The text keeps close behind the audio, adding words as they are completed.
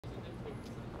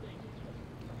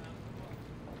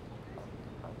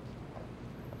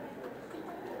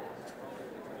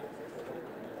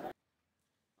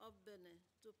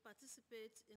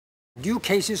New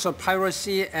cases of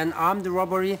piracy and armed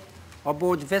robbery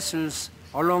aboard vessels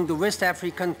along the West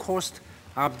African coast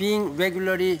are being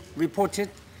regularly reported,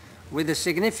 with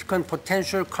significant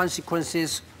potential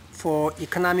consequences for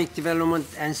economic development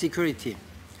and security.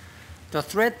 The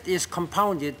threat is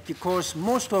compounded because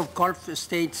most of Gulf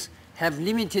states have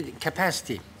limited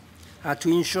capacity to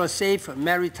ensure safe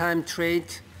maritime trade,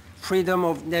 freedom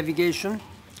of navigation,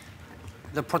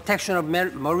 the protection of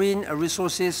marine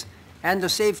resources, and the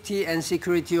safety and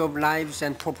security of lives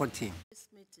and property.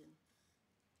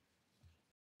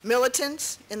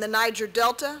 Militants in the Niger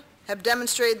Delta have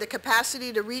demonstrated the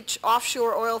capacity to reach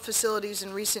offshore oil facilities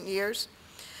in recent years,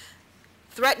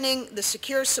 threatening the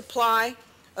secure supply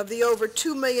of the over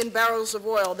 2 million barrels of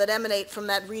oil that emanate from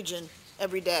that region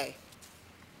every day.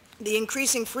 The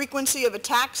increasing frequency of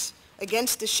attacks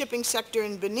against the shipping sector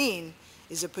in Benin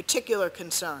is a particular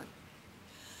concern.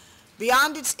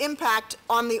 Beyond its impact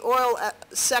on the oil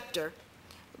sector,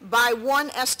 by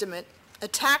one estimate,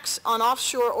 attacks on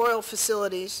offshore oil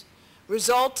facilities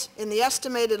result in the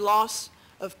estimated loss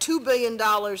of $2 billion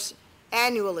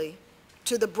annually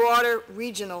to the broader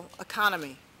regional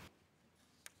economy.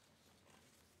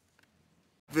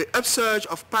 The upsurge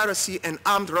of piracy and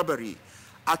armed robbery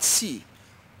at sea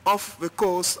off the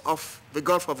coast of the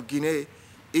Gulf of Guinea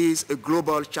is a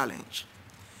global challenge.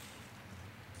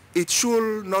 It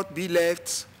should not be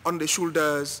left on the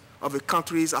shoulders of the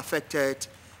countries affected,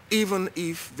 even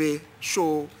if they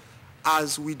show,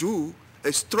 as we do,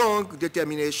 a strong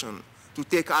determination to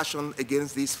take action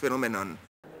against this phenomenon.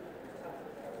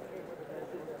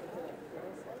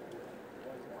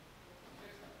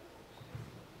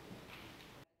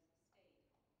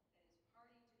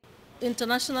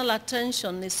 International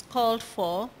attention is called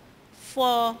for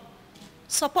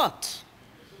support.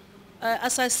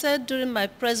 As I said during my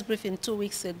press briefing 2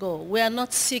 weeks ago, we are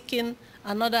not seeking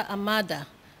another armada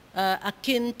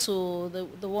akin to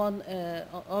the one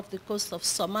off the coast of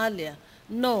Somalia.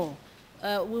 No,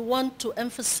 we want to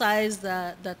emphasize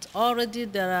that already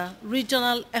there are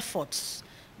regional efforts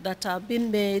that are being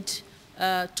made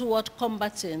toward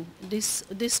combating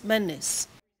this menace.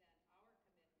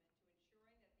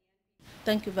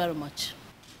 Thank you very much.